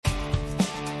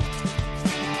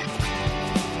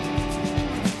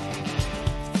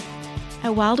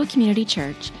At Wildwood Community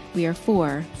Church, we are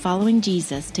for following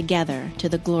Jesus together to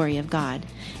the glory of God.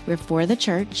 We're for the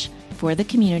church, for the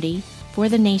community, for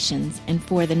the nations, and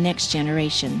for the next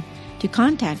generation. To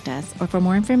contact us or for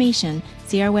more information,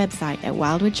 see our website at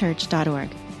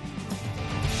wildwoodchurch.org.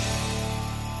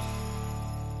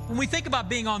 When we think about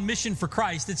being on mission for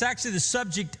Christ, it's actually the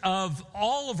subject of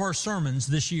all of our sermons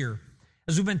this year.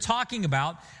 As we've been talking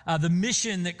about the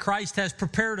mission that Christ has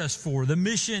prepared us for, the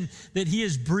mission that He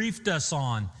has briefed us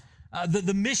on,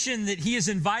 the mission that He is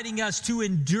inviting us to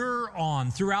endure on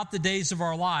throughout the days of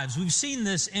our lives. We've seen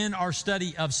this in our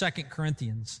study of 2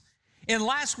 Corinthians. And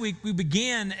last week, we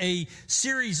began a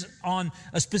series on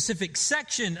a specific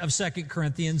section of 2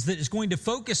 Corinthians that is going to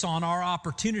focus on our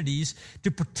opportunities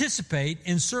to participate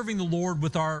in serving the Lord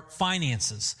with our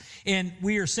finances. And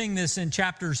we are seeing this in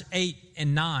chapters 8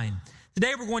 and 9.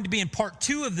 Today, we're going to be in part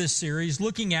 2 of this series,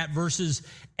 looking at verses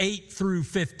 8 through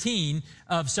 15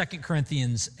 of 2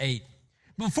 Corinthians 8.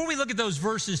 Before we look at those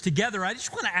verses together, I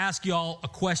just want to ask you all a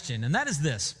question, and that is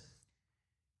this.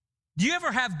 Do you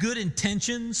ever have good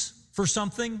intentions for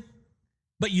something,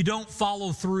 but you don't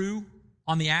follow through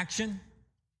on the action? Does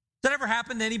that ever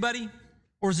happen to anybody?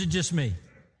 Or is it just me?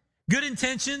 Good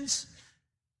intentions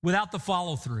without the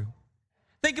follow through.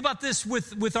 Think about this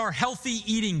with our healthy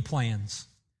eating plans.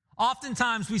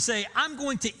 Oftentimes we say, I'm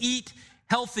going to eat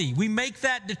healthy. We make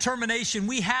that determination.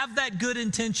 We have that good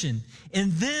intention.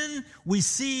 And then we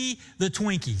see the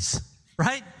Twinkies,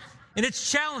 right? And it's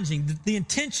challenging, the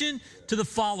intention to the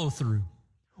follow through.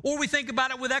 Or we think about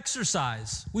it with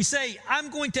exercise. We say, I'm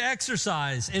going to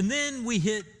exercise, and then we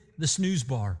hit the snooze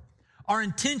bar. Our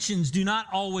intentions do not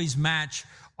always match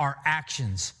our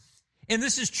actions. And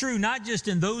this is true not just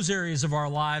in those areas of our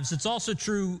lives, it's also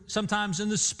true sometimes in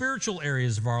the spiritual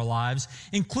areas of our lives,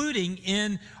 including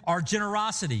in our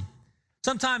generosity.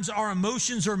 Sometimes our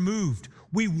emotions are moved.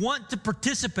 We want to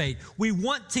participate. We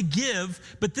want to give,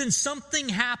 but then something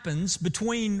happens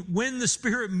between when the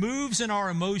Spirit moves in our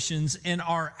emotions and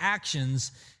our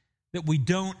actions that we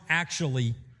don't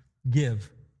actually give.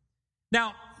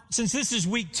 Now, since this is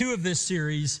week 2 of this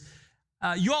series,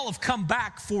 you all have come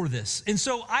back for this. And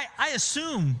so I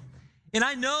assume, and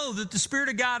I know that the Spirit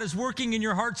of God is working in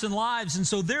your hearts and lives, and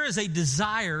so there is a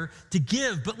desire to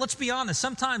give. But let's be honest,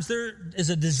 sometimes there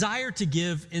is a desire to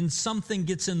give and something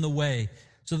gets in the way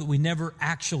so that we never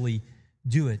actually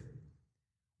do it.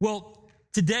 Well,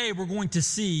 today we're going to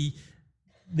see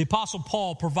the Apostle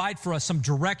Paul provide for us some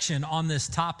direction on this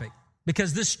topic,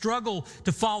 because this struggle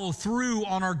to follow through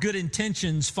on our good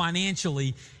intentions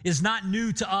financially is not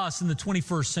new to us in the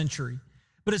 21st century.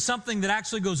 But it's something that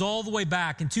actually goes all the way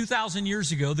back. And 2,000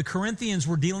 years ago, the Corinthians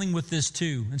were dealing with this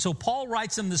too. And so Paul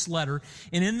writes them this letter,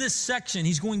 and in this section,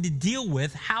 he's going to deal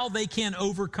with how they can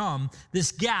overcome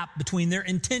this gap between their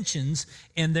intentions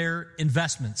and their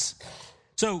investments.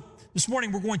 So this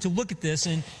morning, we're going to look at this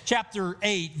in chapter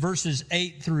 8, verses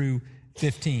 8 through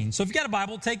 15. So if you've got a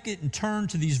Bible, take it and turn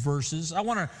to these verses. I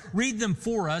want to read them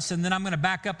for us, and then I'm going to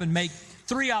back up and make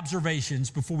 3 observations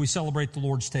before we celebrate the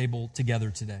Lord's table together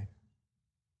today.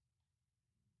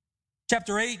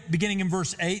 Chapter 8, beginning in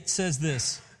verse 8, says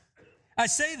this, I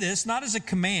say this not as a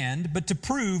command, but to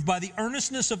prove by the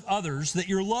earnestness of others that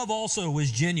your love also is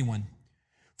genuine.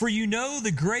 For you know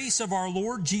the grace of our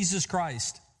Lord Jesus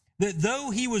Christ, that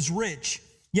though he was rich,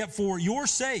 yet for your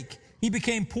sake he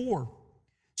became poor,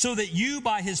 so that you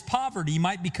by his poverty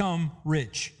might become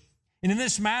rich. And in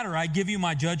this matter I give you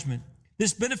my judgment.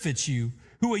 This benefits you,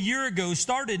 who a year ago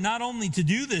started not only to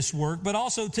do this work, but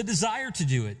also to desire to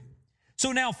do it.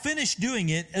 So now finish doing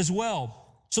it as well,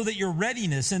 so that your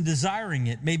readiness in desiring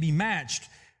it may be matched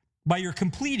by your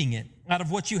completing it out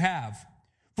of what you have.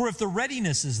 For if the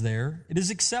readiness is there, it is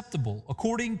acceptable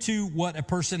according to what a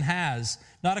person has,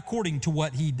 not according to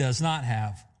what he does not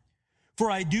have. For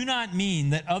I do not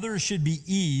mean that others should be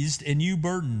eased and you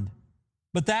burdened,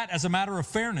 but that as a matter of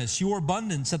fairness, your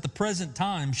abundance at the present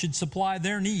time should supply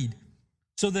their need,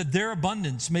 so that their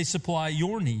abundance may supply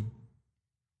your need,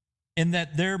 and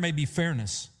that there may be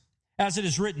fairness. As it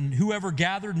is written, whoever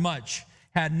gathered much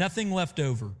had nothing left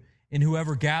over, and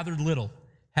whoever gathered little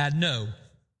had no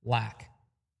lack.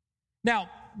 Now,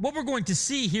 what we're going to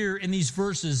see here in these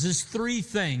verses is 3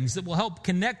 things that will help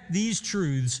connect these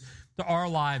truths to our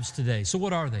lives today. So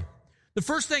what are they? The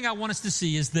first thing I want us to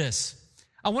see is this.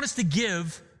 I want us to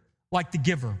give like the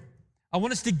giver. I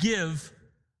want us to give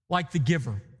like the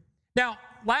giver. Now,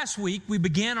 last week, we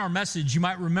began our message, you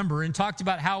might remember, and talked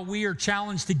about how we are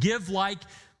challenged to give like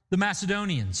the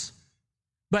Macedonians.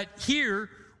 But here,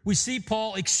 we see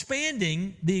Paul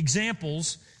expanding the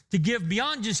examples to give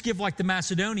beyond just give like the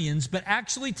Macedonians, but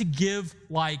actually to give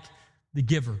like the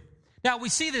giver. Now, we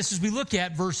see this as we look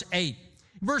at verse 8.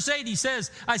 Verse 8, he says,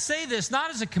 I say this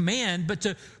not as a command, but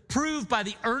to prove by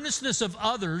the earnestness of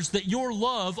others that your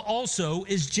love also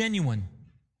is genuine.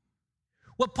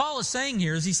 What Paul is saying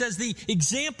here is he says the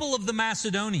example of the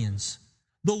Macedonians,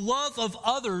 the love of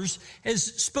others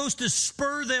is supposed to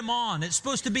spur them on. It's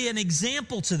supposed to be an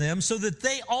example to them so that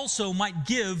they also might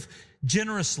give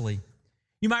generously.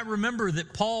 You might remember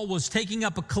that Paul was taking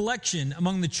up a collection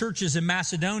among the churches in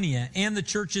Macedonia and the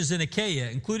churches in Achaia,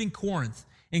 including Corinth,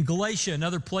 in Galatia and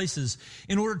other places,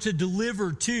 in order to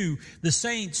deliver to the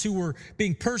saints who were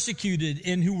being persecuted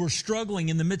and who were struggling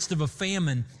in the midst of a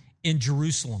famine in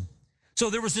Jerusalem. So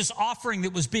there was this offering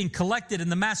that was being collected,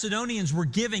 and the Macedonians were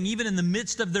giving, even in the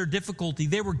midst of their difficulty,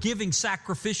 they were giving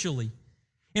sacrificially.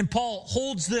 And Paul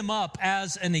holds them up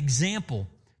as an example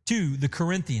to the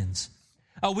Corinthians.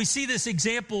 We see this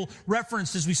example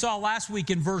referenced, as we saw last week,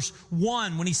 in verse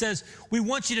 1, when he says, we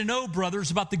want you to know,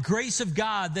 brothers, about the grace of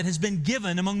God that has been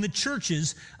given among the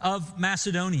churches of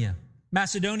Macedonia.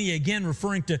 Macedonia, again,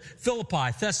 referring to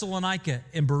Philippi, Thessalonica,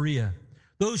 and Berea.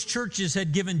 Those churches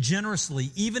had given generously,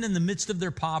 even in the midst of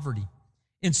their poverty.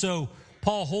 And so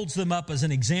Paul holds them up as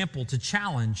an example to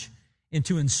challenge and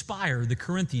to inspire the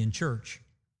Corinthian church.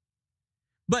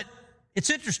 But it's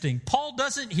interesting. Paul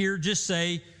doesn't here just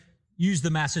say, use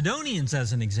the Macedonians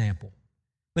as an example,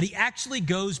 but he actually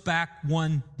goes back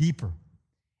one deeper,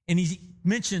 and he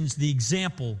mentions the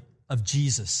example of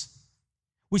Jesus.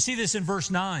 We see this in verse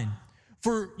 9.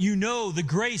 For you know the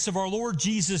grace of our Lord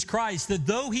Jesus Christ, that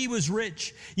though he was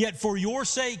rich, yet for your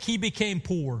sake he became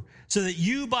poor, so that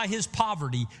you by his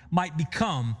poverty might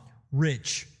become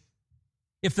rich.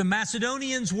 If the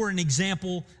Macedonians were an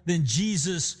example, then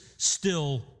Jesus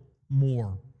still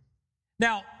more.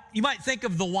 Now, you might think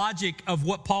of the logic of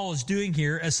what Paul is doing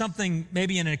here as something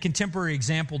maybe in a contemporary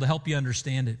example to help you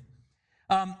understand it.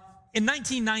 In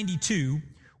 1992,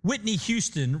 Whitney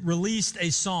Houston released a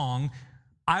song,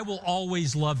 I Will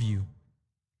Always Love You.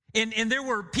 And there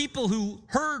were people who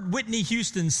heard Whitney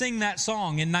Houston sing that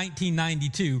song in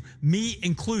 1992, me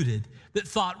included, that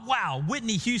thought, wow,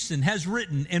 Whitney Houston has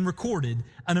written and recorded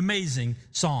an amazing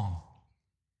song.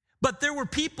 But there were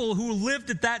people who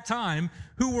lived at that time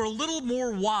who were a little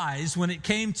more wise when it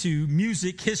came to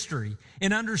music history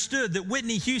and understood that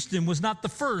Whitney Houston was not the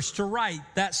first to write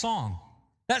that song.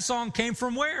 That song came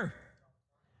from where?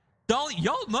 Dolly,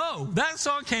 y'all know, that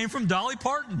song came from Dolly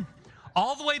Parton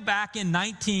all the way back in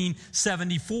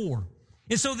 1974.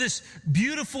 And so this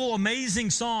beautiful, amazing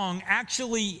song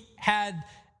actually had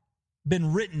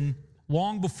been written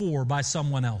long before by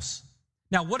someone else.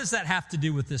 Now, what does that have to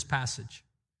do with this passage?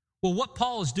 Well, what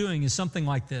Paul is doing is something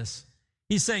like this.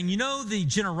 He's saying, you know the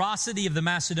generosity of the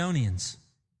Macedonians?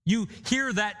 You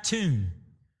hear that tune.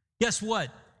 Guess what?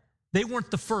 They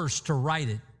weren't the first to write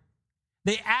it.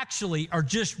 They actually are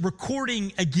just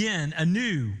recording again,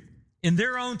 anew, in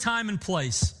their own time and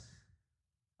place,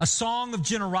 a song of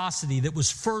generosity that was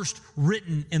first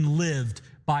written and lived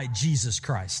by Jesus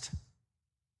Christ.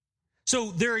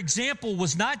 So their example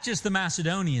was not just the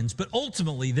Macedonians, but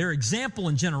ultimately their example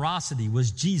in generosity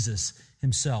was Jesus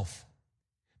himself.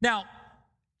 Now,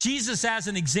 Jesus as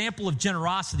an example of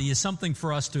generosity is something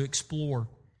for us to explore.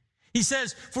 He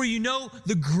says, for you know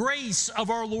the grace of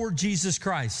our Lord Jesus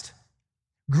Christ.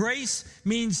 Grace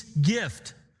means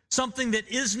gift, something that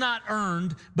is not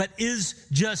earned, but is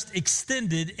just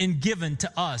extended and given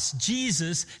to us.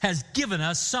 Jesus has given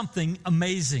us something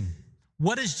amazing.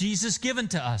 What has Jesus given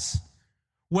to us?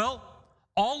 Well,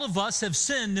 all of us have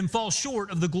sinned and fall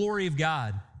short of the glory of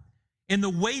God. And the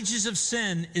wages of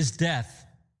sin is death.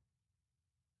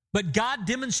 But God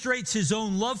demonstrates his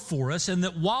own love for us, and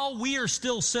that while we are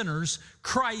still sinners,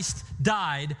 Christ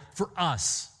died for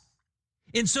us.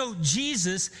 And so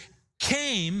Jesus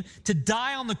came to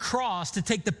die on the cross to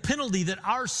take the penalty that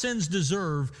our sins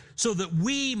deserve so that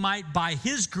we might, by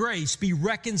his grace, be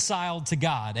reconciled to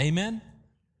God. Amen?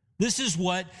 This is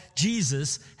what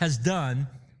Jesus has done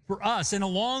for us. And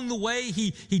along the way,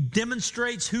 he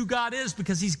demonstrates who God is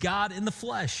because he's God in the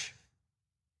flesh.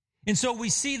 And so we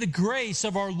see the grace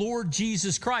of our Lord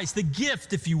Jesus Christ, the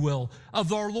gift, if you will,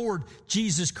 of our Lord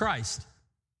Jesus Christ.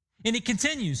 And it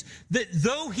continues that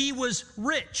though he was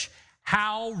rich,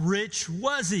 how rich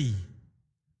was he?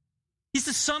 He's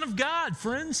the Son of God,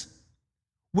 friends.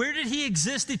 Where did he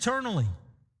exist eternally?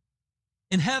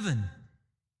 In heaven,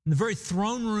 in the very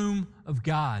throne room of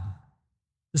God.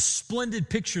 The splendid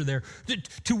picture there.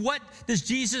 To what does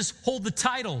Jesus hold the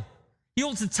title? He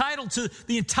holds the title to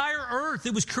the entire earth.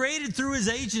 It was created through his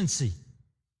agency.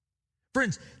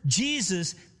 Friends,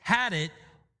 Jesus had it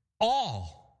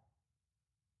all.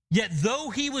 Yet though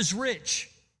he was rich,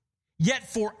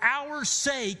 Yet for our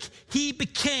sake, he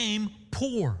became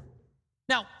poor.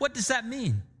 Now, what does that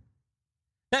mean?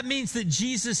 That means that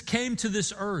Jesus came to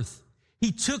this earth.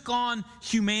 He took on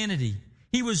humanity.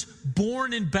 He was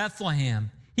born in Bethlehem.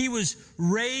 He was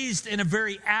raised in a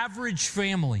very average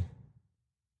family,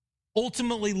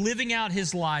 ultimately living out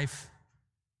his life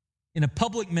in a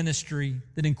public ministry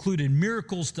that included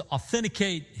miracles to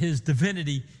authenticate his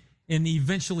divinity, and he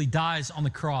eventually dies on the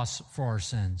cross for our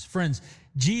sins. Friends,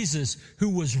 Jesus, who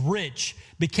was rich,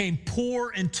 became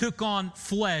poor and took on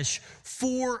flesh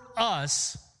for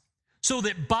us so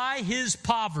that by his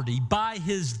poverty, by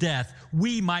his death,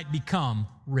 we might become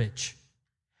rich.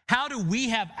 How do we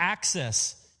have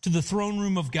access to the throne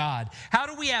room of God? How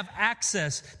do we have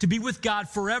access to be with God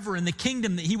forever in the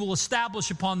kingdom that he will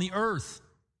establish upon the earth?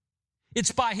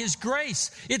 It's by his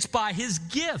grace. It's by his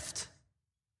gift.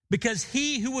 Because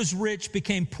he who was rich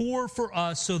became poor for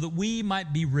us so that we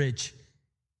might be rich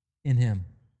in him.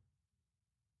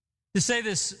 To say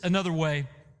this another way,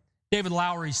 David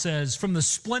Lowery says, from the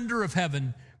splendor of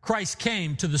heaven, Christ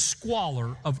came to the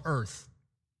squalor of earth.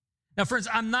 Now, friends,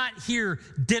 I'm not here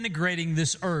denigrating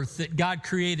this earth that God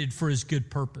created for his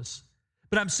good purpose.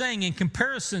 But I'm saying in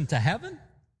comparison to heaven,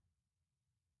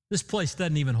 this place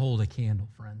doesn't even hold a candle,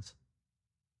 friends.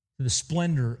 The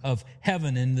splendor of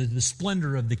heaven and the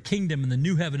splendor of the kingdom and the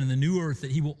new heaven and the new earth that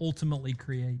he will ultimately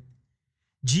create.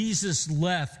 Jesus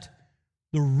left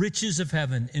the riches of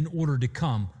heaven in order to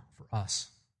come for us.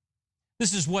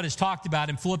 This is what is talked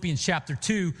about in Philippians chapter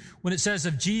 2 when it says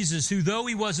of Jesus, who though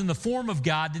he was in the form of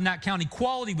God, did not count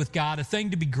equality with God a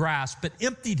thing to be grasped, but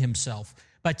emptied himself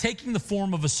by taking the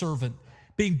form of a servant,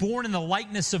 being born in the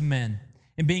likeness of men.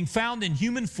 And being found in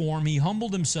human form, he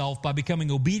humbled himself by becoming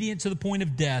obedient to the point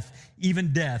of death,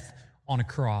 even death on a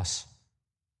cross.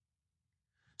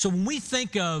 So when we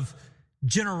think of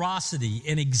generosity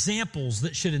and examples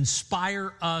that should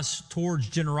inspire us towards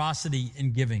generosity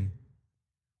and giving,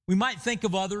 we might think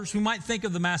of others, we might think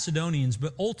of the Macedonians,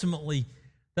 but ultimately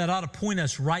that ought to point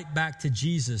us right back to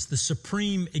Jesus, the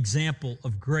supreme example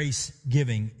of grace,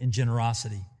 giving, and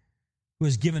generosity, who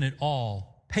has given it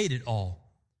all, paid it all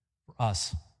for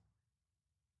us.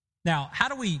 Now, how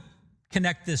do we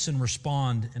connect this and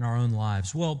respond in our own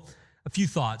lives? Well, a few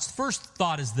thoughts. The first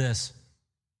thought is this.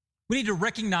 We need to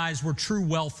recognize where true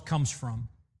wealth comes from.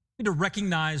 We need to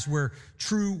recognize where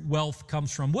true wealth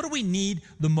comes from. What do we need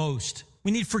the most? We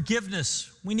need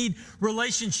forgiveness. We need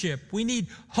relationship. We need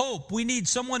hope. We need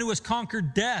someone who has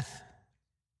conquered death.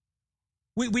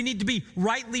 We need to be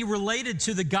rightly related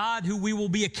to the God who we will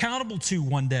be accountable to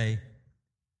one day.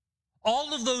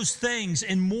 All of those things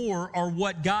and more are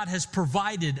what God has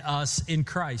provided us in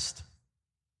Christ.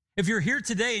 If you're here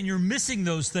today and you're missing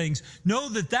those things, know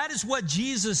that that is what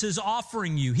Jesus is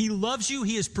offering you. He loves you.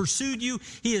 He has pursued you.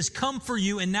 He has come for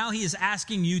you. And now he is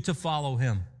asking you to follow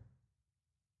him.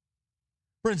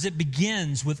 Friends, it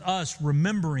begins with us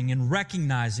remembering and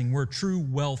recognizing where true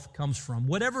wealth comes from.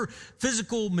 Whatever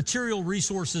physical, material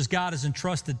resources God has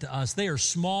entrusted to us, they are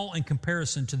small in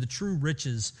comparison to the true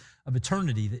riches of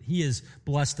eternity that he has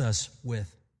blessed us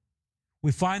with.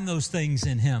 We find those things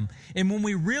in him. And when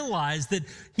we realize that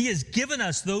he has given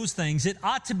us those things, it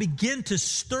ought to begin to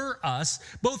stir us,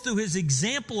 both through his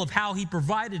example of how he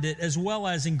provided it, as well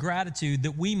as in gratitude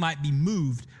that we might be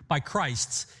moved by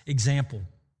Christ's example.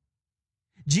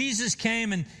 Jesus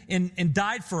came and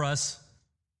died for us,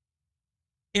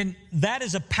 and that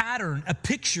is a pattern, a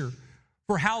picture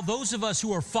for how those of us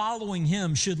who are following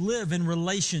him should live in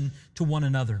relation to one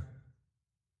another.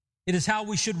 It is how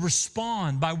we should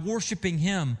respond by worshiping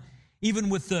him, even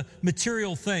with the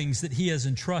material things that he has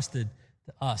entrusted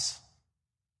to us.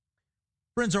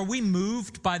 Friends, are we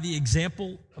moved by the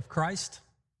example of Christ?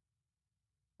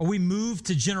 Are we moved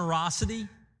to generosity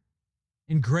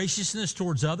and graciousness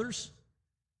towards others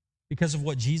because of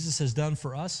what Jesus has done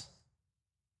for us?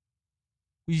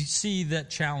 We see that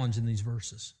challenge in these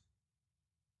verses.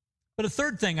 But a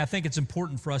third thing I think it's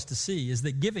important for us to see is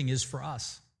that giving is for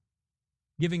us.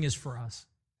 Giving is for us.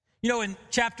 You know, in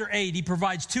chapter 8, he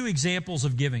provides two examples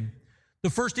of giving. The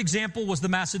first example was the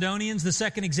Macedonians. The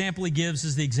second example he gives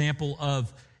is the example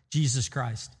of Jesus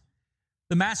Christ.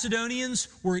 The Macedonians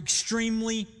were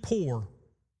extremely poor,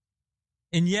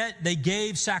 and yet they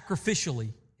gave sacrificially,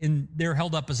 and they're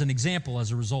held up as an example as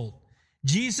a result.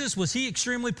 Jesus, was he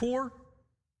extremely poor?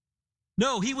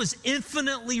 No, he was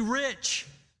infinitely rich,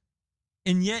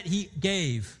 and yet he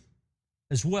gave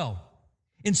as well.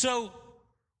 And so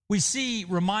we see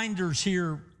reminders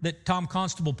here that Tom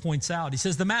Constable points out. He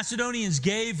says, the Macedonians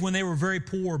gave when they were very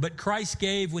poor, but Christ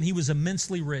gave when he was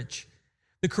immensely rich.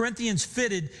 The Corinthians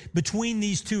fitted between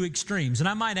these two extremes. And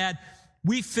I might add,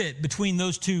 we fit between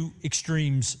those two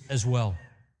extremes as well.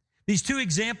 These two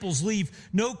examples leave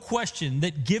no question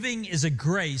that giving is a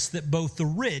grace that both the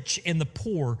rich and the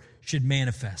poor should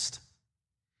manifest.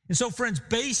 And so, friends,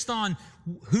 based on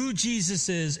who Jesus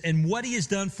is and what he has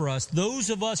done for us, those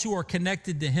of us who are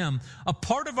connected to him, a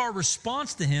part of our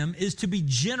response to him is to be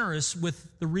generous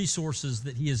with the resources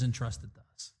that he has entrusted to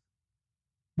us.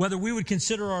 Whether we would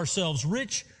consider ourselves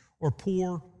rich or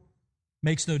poor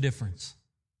makes no difference.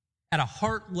 At a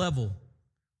heart level,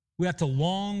 we have to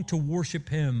long to worship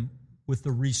him with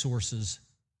the resources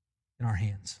in our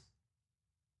hands.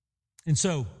 And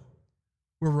so,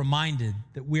 we're reminded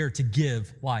that we are to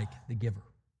give like the giver.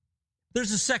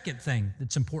 There's a second thing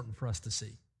that's important for us to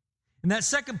see. And that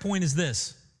second point is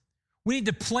this. We need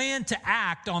to plan to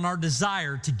act on our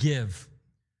desire to give.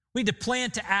 We need to plan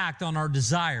to act on our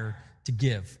desire to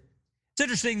give. It's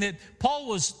interesting that Paul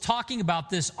was talking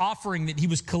about this offering that he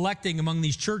was collecting among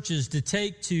these churches to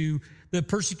take to the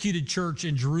persecuted church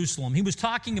in Jerusalem. He was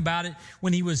talking about it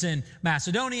when he was in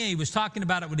Macedonia. He was talking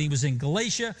about it when he was in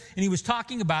Galatia. And he was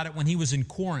talking about it when he was in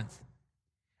Corinth.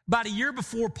 About a year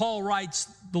before Paul writes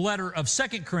the letter of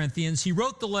 2 Corinthians, he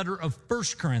wrote the letter of 1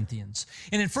 Corinthians.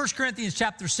 And in 1 Corinthians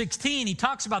chapter 16, he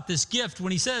talks about this gift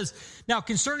when he says, "Now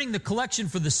concerning the collection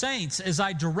for the saints, as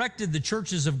I directed the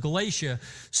churches of Galatia,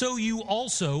 so you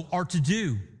also are to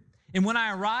do. And when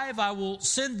I arrive, I will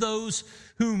send those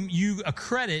whom you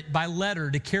accredit by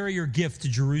letter to carry your gift to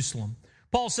Jerusalem."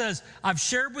 Paul says, "I've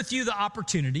shared with you the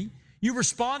opportunity. You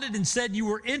responded and said you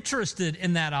were interested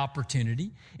in that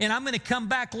opportunity. And I'm going to come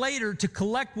back later to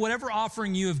collect whatever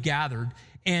offering you have gathered.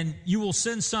 And you will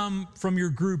send some from your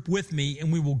group with me,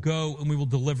 and we will go and we will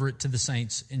deliver it to the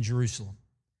saints in Jerusalem."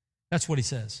 That's what he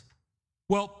says.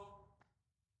 Well,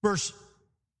 verse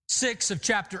 6 of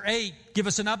chapter 8 give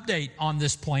us an update on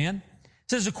this plan. It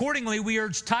says, "Accordingly, we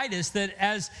urge Titus that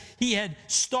as he had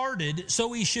started,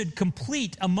 so he should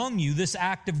complete among you this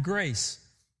act of grace."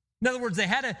 In other words, they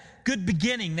had a good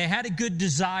beginning. They had a good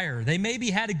desire. They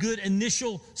maybe had a good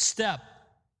initial step.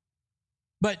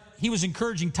 But he was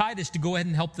encouraging Titus to go ahead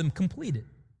and help them complete it.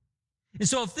 And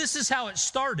so if this is how it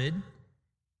started,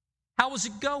 how was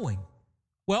it going?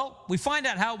 Well, we find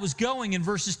out how it was going in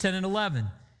verses 10 and 11.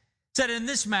 It said, "In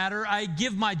this matter, I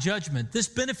give my judgment. This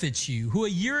benefits you, who a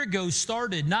year ago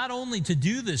started not only to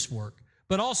do this work,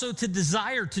 but also to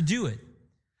desire to do it.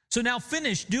 So now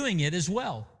finish doing it as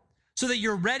well, so that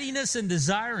your readiness in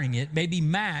desiring it may be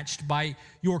matched by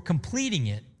your completing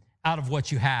it out of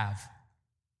what you have."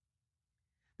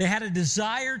 They had a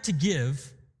desire to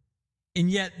give, and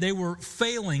yet they were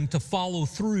failing to follow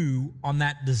through on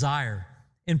that desire.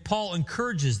 And Paul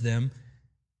encourages them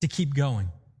to keep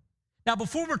going. Now,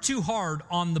 before we're too hard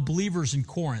on the believers in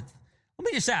Corinth, let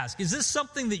me just ask, is this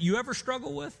something that you ever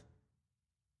struggle with?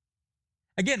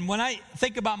 Again, when I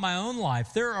think about my own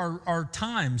life, there are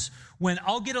times when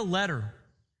I'll get a letter.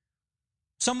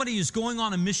 Somebody is going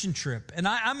on a mission trip, and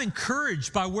I'm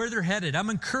encouraged by where they're headed. I'm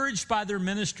encouraged by their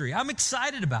ministry. I'm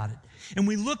excited about it. And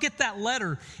we look at that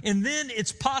letter, and then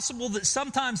it's possible that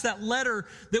sometimes that letter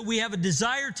that we have a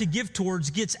desire to give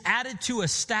towards gets added to a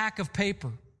stack of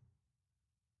paper.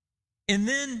 And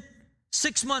then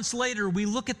 6 months later, we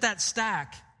look at that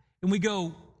stack, and we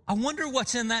go, I wonder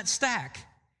what's in that stack.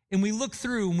 And we look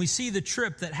through, and we see the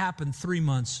trip that happened 3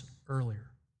 months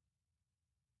earlier.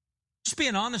 Just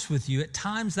being honest with you, at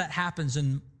times that happens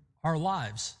in our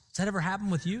lives. Has that ever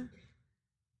happened with you?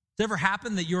 Has it ever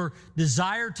happened that your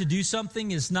desire to do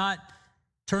something is not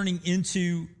turning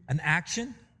into an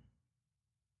action?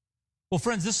 Well,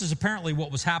 friends, this is apparently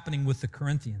what was happening with the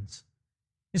Corinthians.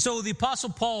 And so the Apostle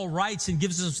Paul writes and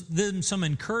gives them some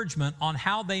encouragement on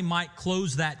how they might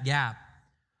close that gap,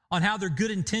 on how their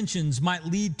good intentions might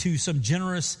lead to some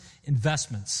generous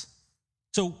investments.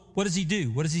 So what does he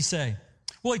do? What does he say?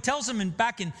 Well, he tells them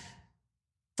back in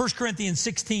 1 Corinthians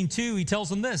 16:2, he tells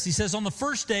them this. He says, on the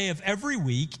first day of every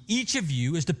week, each of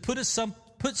you is to put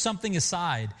something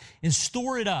aside and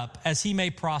store it up as he may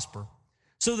prosper,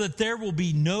 so that there will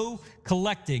be no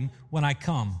collecting when I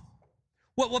come.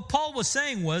 What Paul was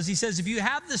saying was, he says, if you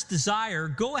have this desire,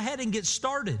 go ahead and get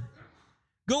started.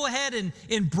 Go ahead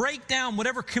and break down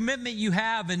whatever commitment you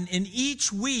have, and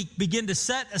each week begin to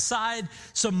set aside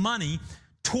some money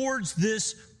towards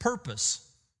this purpose.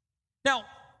 Now,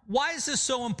 why is this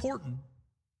so important?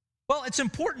 Well, it's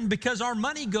important because our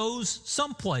money goes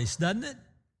someplace, doesn't it?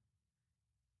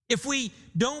 If we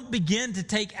don't begin to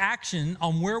take action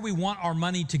on where we want our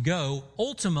money to go,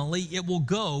 ultimately it will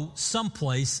go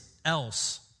someplace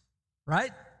else,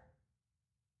 right?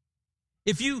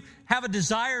 If you have a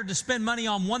desire to spend money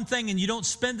on one thing and you don't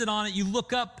spend it on it, you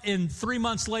look up and 3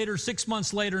 months later, 6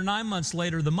 months later, 9 months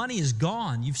later, the money is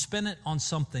gone. You've spent it on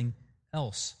something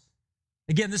else.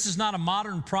 Again, this is not a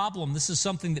modern problem. This is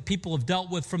something that people have dealt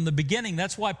with from the beginning.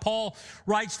 That's why Paul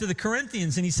writes to the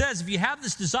Corinthians, and he says, if you have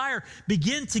this desire,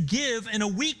 begin to give in a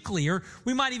weekly, or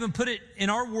we might even put it in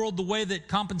our world the way that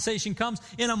compensation comes,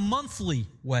 in a monthly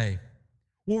way,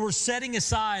 where we're setting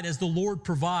aside, as the Lord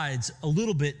provides, a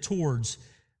little bit towards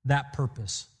that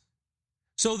purpose,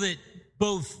 so that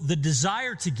both the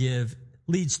desire to give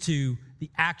leads to the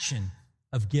action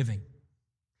of giving.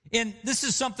 And this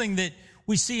is something that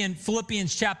we see in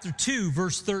Philippians chapter 2,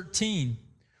 verse 13,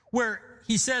 where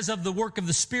he says of the work of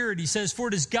the Spirit, he says, for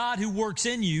it is God who works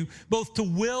in you both to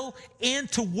will and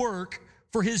to work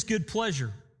for his good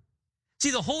pleasure. See,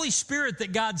 the Holy Spirit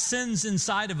that God sends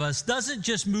inside of us doesn't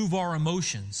just move our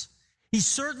emotions. He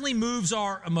certainly moves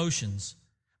our emotions,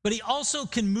 but he also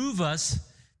can move us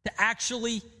to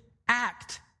actually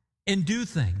act and do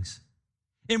things.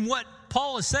 And what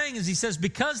Paul is saying is, he says,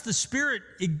 because the Spirit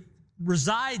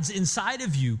resides inside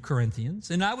of you,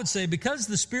 Corinthians, and I would say because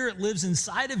the Spirit lives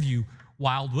inside of you,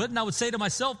 Wildwood, and I would say to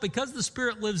myself, because the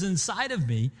Spirit lives inside of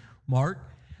me, Mark,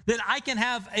 that I can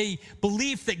have a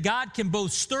belief that God can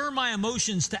both stir my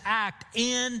emotions to act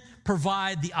and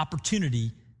provide the opportunity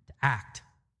to act.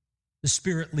 The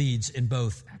Spirit leads in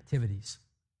both activities.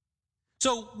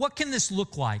 So what can this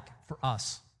look like for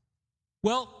us?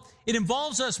 Well, it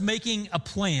involves us making a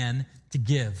plan to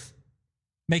give.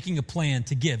 Making a plan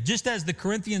to give. Just as the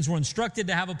Corinthians were instructed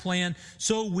to have a plan,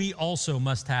 so we also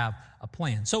must have a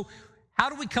plan. So how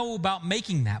do we go about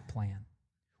making that plan?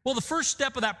 Well, the first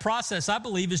step of that process, I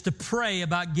believe, is to pray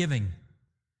about giving.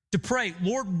 To pray,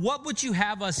 Lord, what would you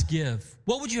have us give?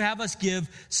 What would you have us give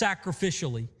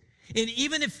sacrificially? And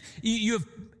even if you have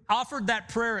offered that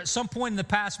prayer at some point in the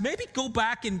past, maybe go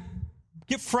back and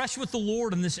get fresh with the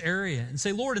Lord in this area and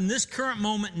say, Lord, in this current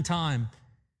moment in time,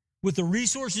 with the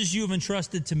resources you have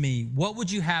entrusted to me, what would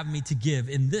you have me to give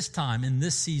in this time, in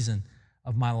this season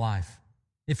of my life?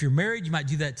 If you're married, you might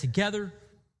do that together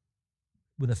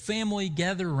with a family,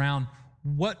 gather around.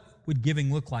 What would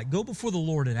giving look like? Go before the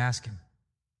Lord and ask him.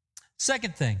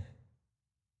 Second thing,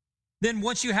 then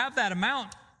once you have that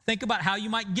amount, think about how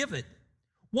you might give it.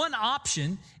 One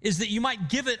option is that you might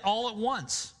give it all at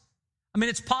once. I mean,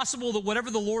 it's possible that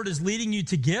whatever the Lord is leading you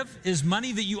to give is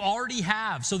money that you already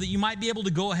have, so that you might be able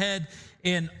to go ahead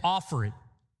and offer it.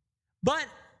 But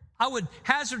I would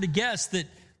hazard a guess that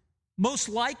most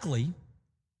likely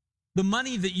the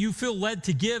money that you feel led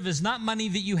to give is not money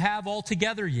that you have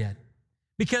altogether yet.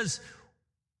 Because,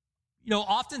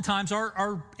 oftentimes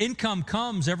our income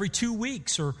comes every 2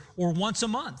 weeks or once a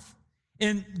month.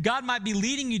 And God might be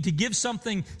leading you to give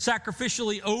something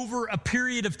sacrificially over a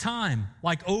period of time,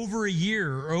 like over a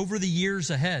year or over the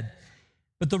years ahead.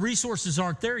 But the resources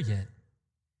aren't there yet.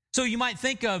 So you might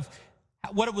think of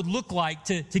what it would look like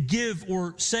to give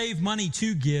or save money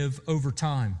to give over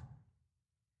time.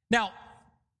 Now,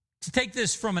 to take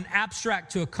this from an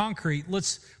abstract to a concrete,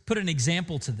 let's put an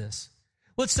example to this.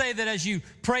 Let's say that as you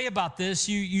pray about this,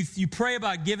 you pray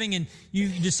about giving and you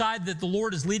decide that the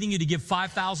Lord is leading you to give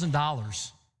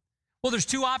 $5,000. Well, there's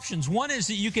two options. One is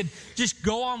that you could just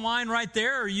go online right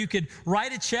there, or you could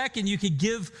write a check and you could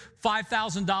give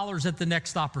 $5,000 at the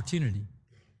next opportunity.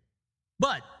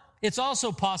 But it's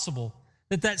also possible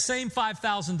that that same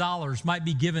 $5,000 might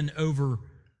be given over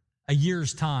a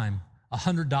year's time,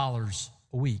 $100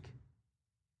 a week.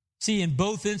 See, in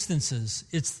both instances,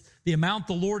 it's the amount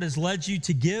the Lord has led you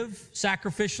to give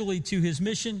sacrificially to his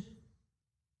mission,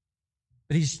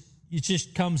 but it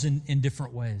just comes in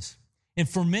different ways. And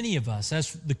for many of us,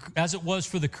 as it was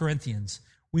for the Corinthians,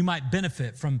 we might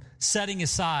benefit from setting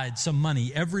aside some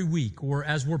money every week, or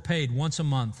as we're paid once a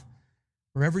month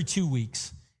or every 2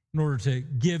 weeks, in order to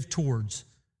give towards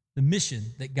the mission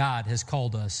that God has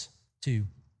called us to.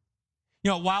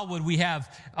 At Wildwood, we have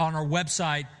on our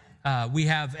website, we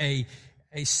have a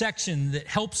section that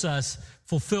helps us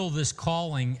fulfill this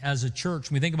calling as a church.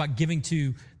 When we think about giving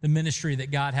to the ministry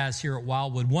that God has here at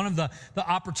Wildwood, one of the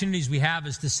opportunities we have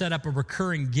is to set up a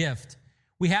recurring gift.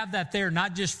 We have that there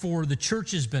not just for the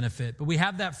church's benefit, but we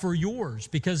have that for yours,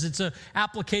 because it's an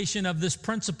application of this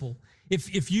principle.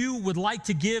 If you would like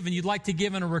to give, and you'd like to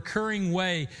give in a recurring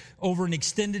way over an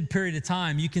extended period of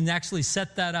time, you can actually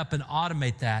set that up and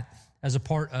automate that as a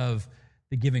part of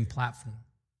the giving platform.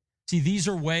 See, these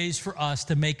are ways for us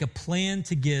to make a plan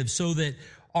to give, so that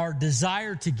our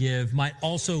desire to give might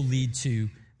also lead to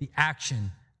the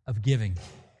action of giving.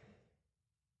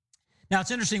 Now,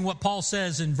 it's interesting what Paul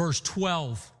says in verse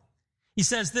 12. He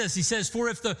says this, he says, "For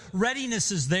if the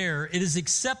readiness is there, it is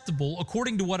acceptable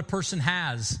according to what a person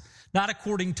has, not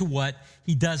according to what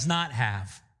he does not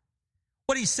have."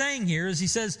 What he's saying here is he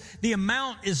says the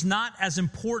amount is not as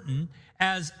important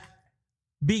as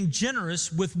being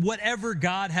generous with whatever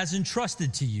God has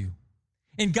entrusted to you.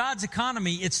 In God's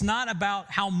economy, it's not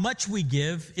about how much we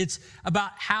give, it's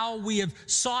about how we have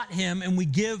sought him and we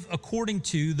give according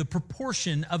to the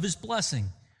proportion of his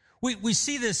blessing. We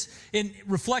see this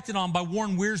reflected on by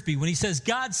Warren Wiersbe when he says,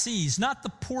 God sees not the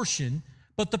portion,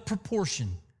 but the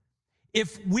proportion.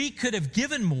 If we could have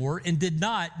given more and did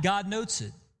not, God notes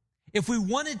it. If we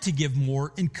wanted to give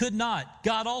more and could not,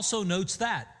 God also notes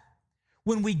that.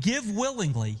 When we give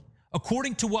willingly,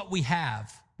 according to what we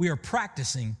have, we are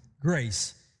practicing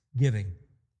grace giving.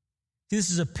 This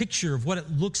is a picture of what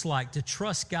it looks like to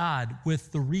trust God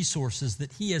with the resources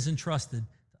that he has entrusted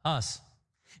to us.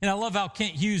 And I love how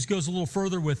Kent Hughes goes a little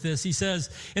further with this. He says,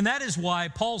 and that is why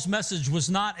Paul's message was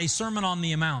not a sermon on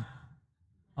the amount.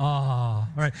 All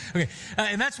right. Okay.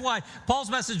 And that's why Paul's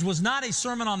message was not a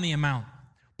sermon on the amount.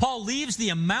 Paul leaves the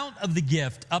amount of the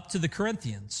gift up to the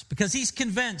Corinthians because he's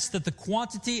convinced that the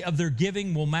quantity of their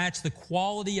giving will match the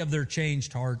quality of their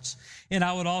changed hearts. And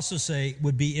I would also say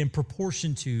would be in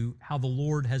proportion to how the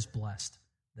Lord has blessed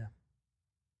them.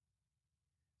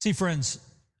 See, friends,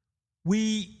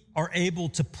 we are able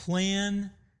to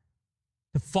plan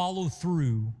to follow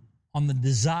through on the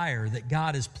desire that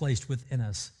God has placed within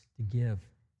us to give.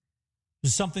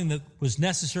 This is something that was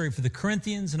necessary for the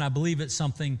Corinthians, and I believe it's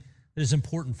something that is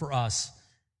important for us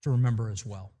to remember as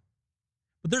well.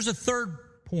 But there's a third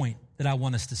point that I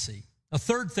want us to see, a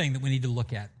third thing that we need to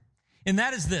look at, and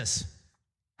that is this: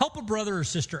 help a brother or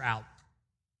sister out.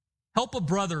 Help a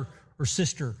brother or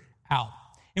sister out.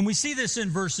 And we see this in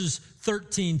verses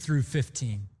 13 through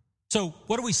 15. So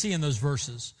what do we see in those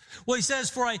verses? Well, he says,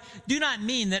 "For I do not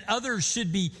mean that others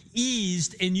should be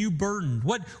eased and you burdened."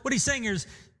 What he's saying here is, he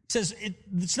says,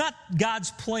 it's not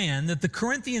God's plan that the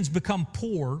Corinthians become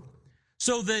poor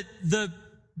so that the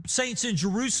saints in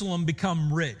Jerusalem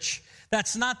become rich.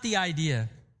 That's not the idea.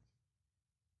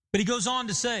 But he goes on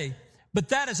to say, but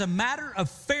that is a matter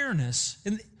of fairness.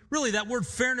 And really that word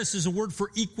fairness is a word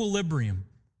for equilibrium.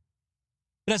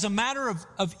 But as a matter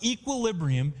of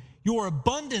equilibrium, your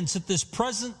abundance at this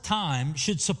present time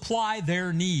should supply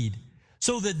their need,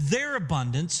 so that their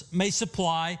abundance may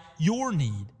supply your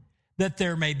need, that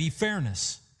there may be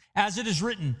fairness. As it is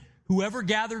written, whoever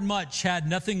gathered much had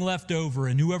nothing left over,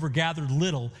 and whoever gathered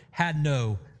little had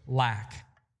no lack.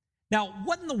 Now,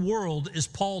 what in the world is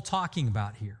Paul talking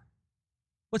about here?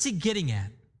 What's he getting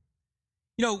at?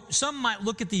 You know, some might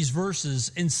look at these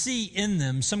verses and see in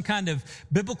them some kind of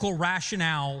biblical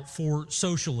rationale for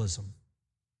socialism.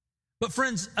 But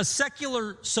friends, a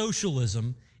secular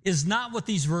socialism is not what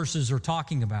these verses are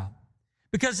talking about.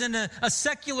 Because in a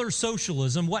secular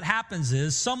socialism, what happens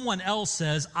is someone else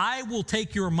says, I will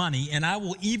take your money and I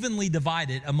will evenly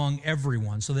divide it among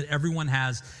everyone so that everyone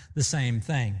has the same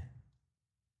thing.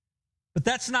 But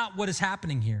that's not what is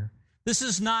happening here. This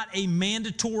is not a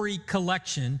mandatory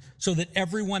collection so that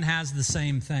everyone has the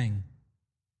same thing.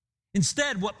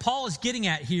 Instead, what Paul is getting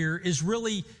at here is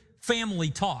really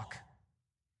family talk.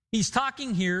 He's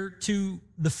talking here to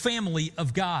the family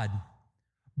of God,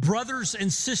 brothers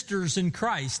and sisters in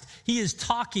Christ. He is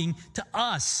talking to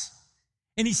us.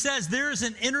 And he says there is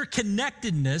an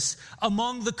interconnectedness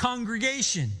among the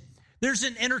congregation. There's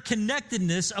an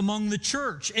interconnectedness among the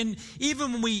church. And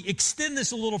even when we extend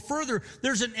this a little further,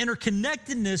 there's an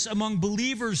interconnectedness among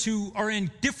believers who are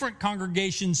in different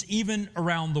congregations even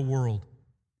around the world.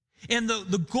 And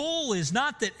the goal is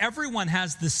not that everyone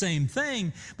has the same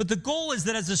thing, but the goal is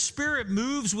that as the Spirit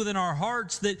moves within our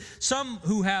hearts, that some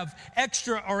who have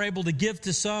extra are able to give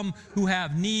to some who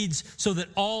have needs so that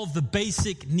all the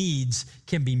basic needs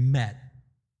can be met.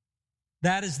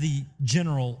 That is the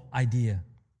general idea.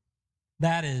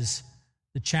 That is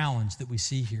the challenge that we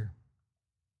see here.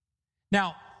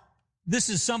 Now, this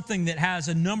is something that has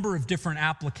a number of different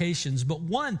applications, but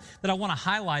one that I want to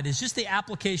highlight is just the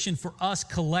application for us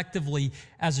collectively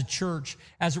as a church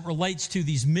as it relates to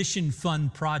these mission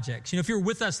fund projects. You know, if you were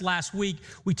with us last week,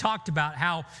 we talked about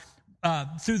how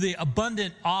through the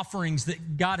abundant offerings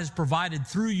that God has provided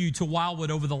through you to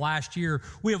Wildwood over the last year,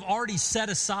 we have already set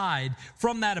aside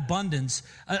from that abundance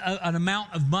an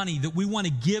amount of money that we want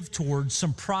to give towards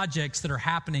some projects that are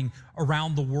happening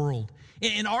around the world.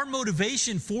 And our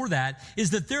motivation for that is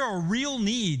that there are real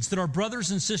needs that our brothers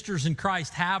and sisters in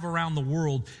Christ have around the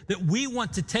world that we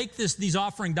want to take these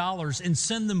offering dollars and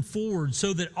send them forward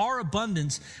so that our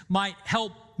abundance might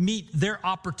help meet their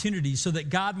opportunities so that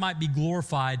God might be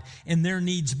glorified and their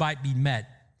needs might be met.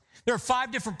 There are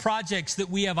 5 different projects that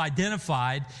we have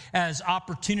identified as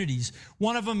opportunities.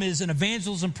 One of them is an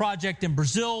evangelism project in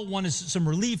Brazil. One is some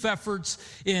relief efforts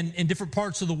in different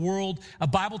parts of the world, a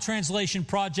Bible translation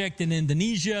project in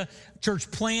Indonesia,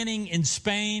 church planning in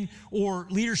Spain, or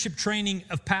leadership training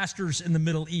of pastors in the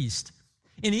Middle East.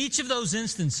 In each of those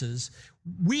instances,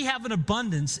 we have an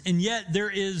abundance, and yet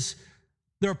there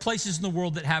are places in the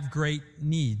world that have great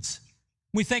needs.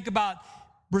 We think about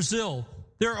Brazil.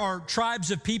 There are tribes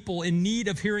of people in need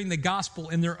of hearing the gospel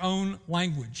in their own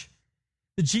language.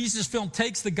 The Jesus film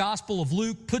takes the gospel of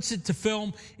Luke, puts it to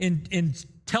film, and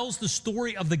tells the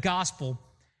story of the gospel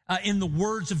in the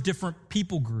words of different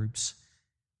people groups.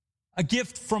 A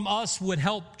gift from us would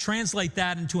help translate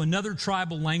that into another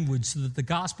tribal language so that the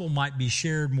gospel might be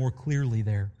shared more clearly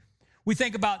there. We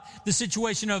think about the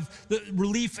situation of the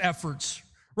relief efforts.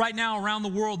 Right now, around the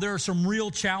world, there are some real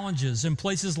challenges in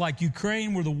places like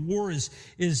Ukraine, where the war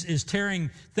is tearing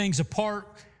things apart.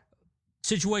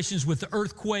 Situations with the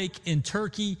earthquake in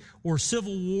Turkey, or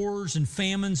civil wars and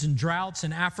famines and droughts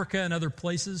in Africa and other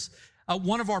places.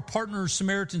 One of our partners,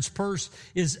 Samaritan's Purse,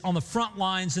 is on the front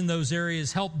lines in those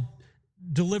areas, help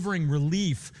delivering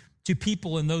relief to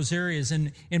people in those areas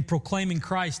and proclaiming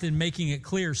Christ and making it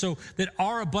clear so that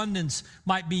our abundance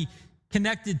might be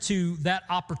connected to that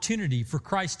opportunity for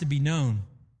Christ to be known.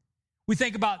 We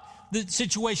think about the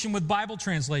situation with Bible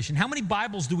translation. How many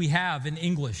Bibles do we have in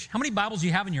English? How many Bibles do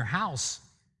you have in your house?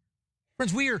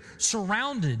 Friends, we are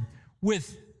surrounded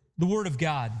with the Word of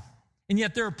God, and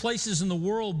yet there are places in the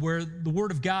world where the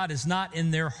Word of God is not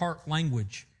in their heart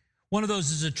language. One of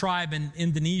those is a tribe in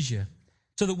Indonesia,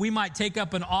 so that we might take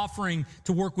up an offering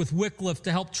to work with Wycliffe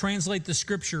to help translate the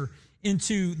Scripture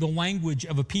into the language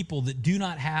of a people that do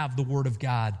not have the Word of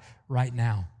God right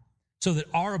now, so that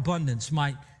our abundance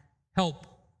might help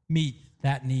meet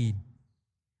that need.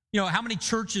 You know, how many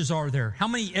churches are there? How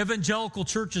many evangelical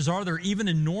churches are there, even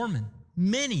in Norman?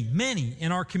 Many, many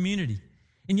in our community.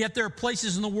 And yet there are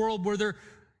places in the world where there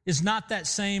is not that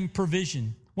same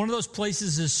provision. One of those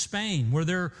places is Spain, where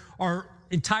there are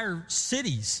entire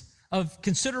cities of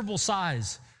considerable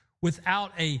size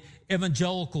without a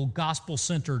evangelical,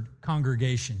 gospel-centered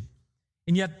congregation.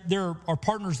 And yet there are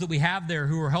partners that we have there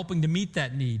who are helping to meet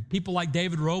that need. People like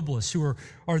David Robles, who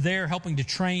are there helping to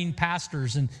train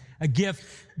pastors, and a gift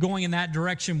going in that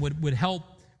direction would help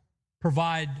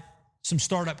provide some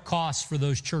startup costs for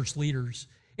those church leaders.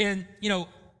 And, you know,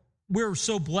 we're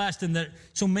so blessed in that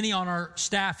so many on our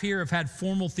staff here have had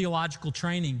formal theological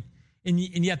training, and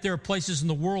yet there are places in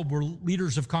the world where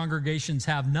leaders of congregations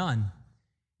have none.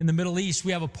 In the Middle East,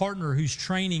 we have a partner who's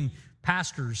training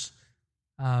pastors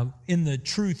in the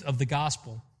truth of the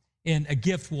gospel, and a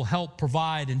gift will help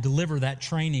provide and deliver that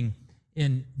training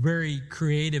in very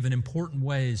creative and important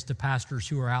ways to pastors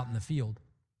who are out in the field.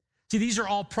 See, these are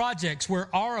all projects where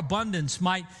our abundance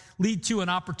might lead to an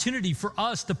opportunity for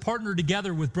us to partner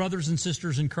together with brothers and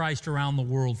sisters in Christ around the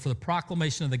world for the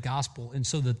proclamation of the gospel, and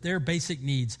so that their basic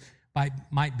needs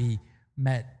might be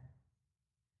met.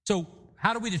 So,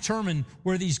 how do we determine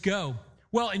where these go?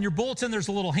 Well, in your bulletin, there's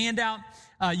a little handout.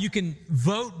 You can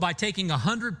vote by taking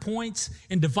 100 points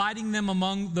and dividing them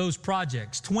among those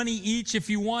projects. 20 each if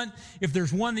you want. If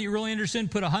there's one that you're really interested in,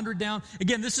 put 100 down.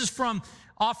 Again, this is from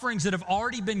offerings that have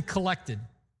already been collected.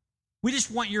 We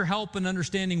just want your help in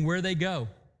understanding where they go.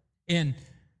 And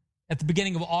at the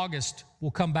beginning of August, we'll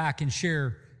come back and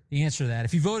share the answer to that.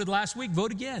 If you voted last week,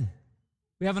 vote again.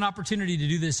 We have an opportunity to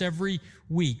do this every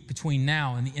week between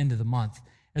now and the end of the month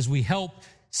as we help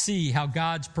see how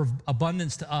God's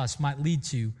abundance to us might lead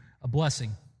to a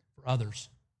blessing for others.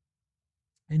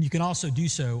 And you can also do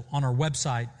so on our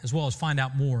website, as well as find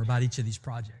out more about each of these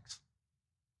projects.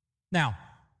 Now,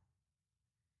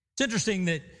 it's interesting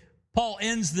that Paul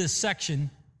ends this section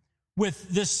with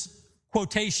this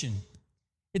quotation.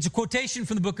 It's a quotation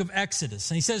from the book of Exodus.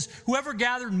 And he says, "Whoever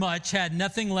gathered much had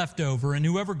nothing left over, and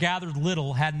whoever gathered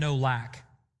little had no lack."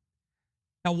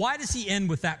 Now, why does he end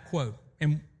with that quote?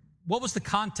 And what was the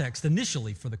context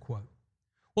initially for the quote?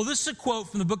 Well, this is a quote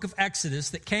from the book of Exodus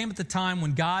that came at the time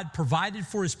when God provided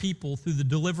for his people through the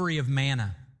delivery of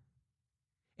manna.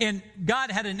 And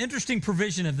God had an interesting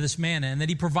provision of this manna, and that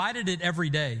he provided it every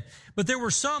day. But there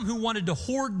were some who wanted to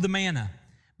hoard the manna.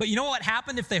 But you know what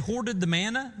happened if they hoarded the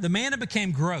manna? The manna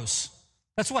became gross.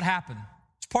 That's what happened.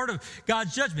 It's part of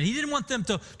God's judgment. He didn't want them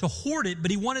to hoard it, but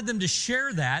he wanted them to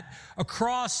share that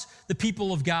across the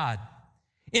people of God.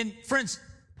 And friends,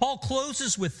 Paul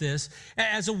closes with this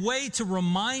as a way to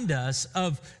remind us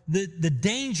of the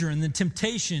danger and the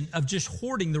temptation of just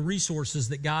hoarding the resources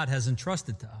that God has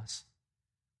entrusted to us.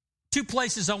 Two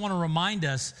places I want to remind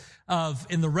us of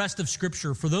in the rest of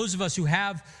Scripture for those of us who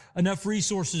have enough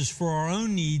resources for our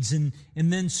own needs and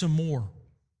then some more.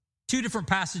 Two different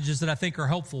passages that I think are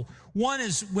helpful. One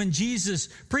is when Jesus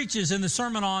preaches in the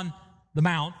Sermon on the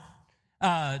Mount,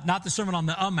 not the Sermon on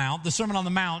the Mount, the Sermon on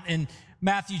the Mount in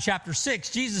Matthew chapter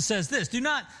 6. Jesus says this, "Do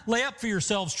not lay up for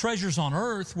yourselves treasures on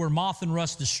earth where moth and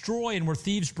rust destroy and where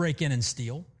thieves break in and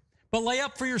steal, but lay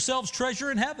up for yourselves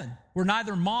treasure in heaven where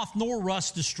neither moth nor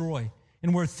rust destroy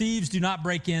and where thieves do not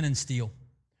break in and steal.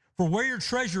 For where your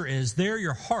treasure is, there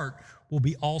your heart will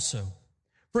be also."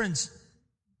 Friends,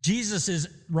 Jesus is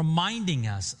reminding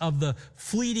us of the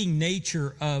fleeting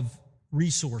nature of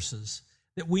resources,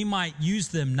 that we might use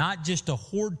them not just to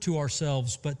hoard to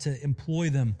ourselves, but to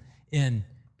employ them in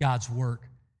God's work.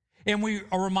 And we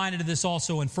are reminded of this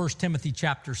also in 1 Timothy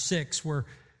chapter 6, where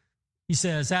he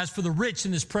says, "As for the rich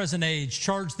in this present age,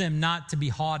 charge them not to be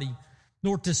haughty,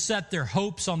 nor to set their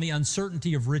hopes on the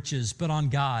uncertainty of riches, but on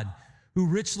God, who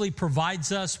richly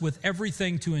provides us with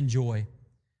everything to enjoy.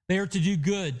 They are to do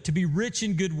good, to be rich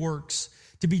in good works,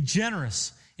 to be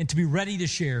generous, and to be ready to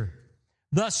share,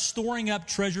 thus storing up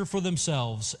treasure for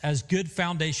themselves as good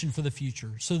foundation for the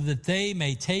future, so that they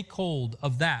may take hold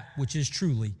of that which is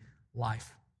truly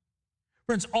life."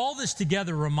 Friends, all this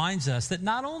together reminds us that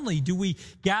not only do we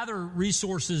gather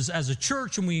resources as a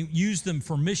church and we use them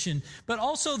for mission, but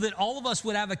also that all of us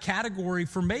would have a category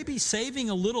for maybe saving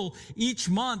a little each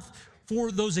month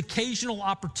for those occasional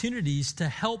opportunities to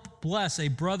help bless a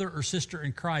brother or sister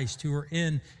in Christ who are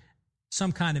in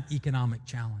some kind of economic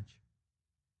challenge.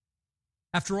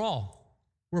 After all,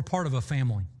 we're a part of a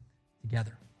family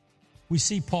together. We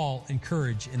see Paul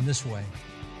encourage in this way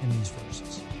in these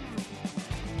verses.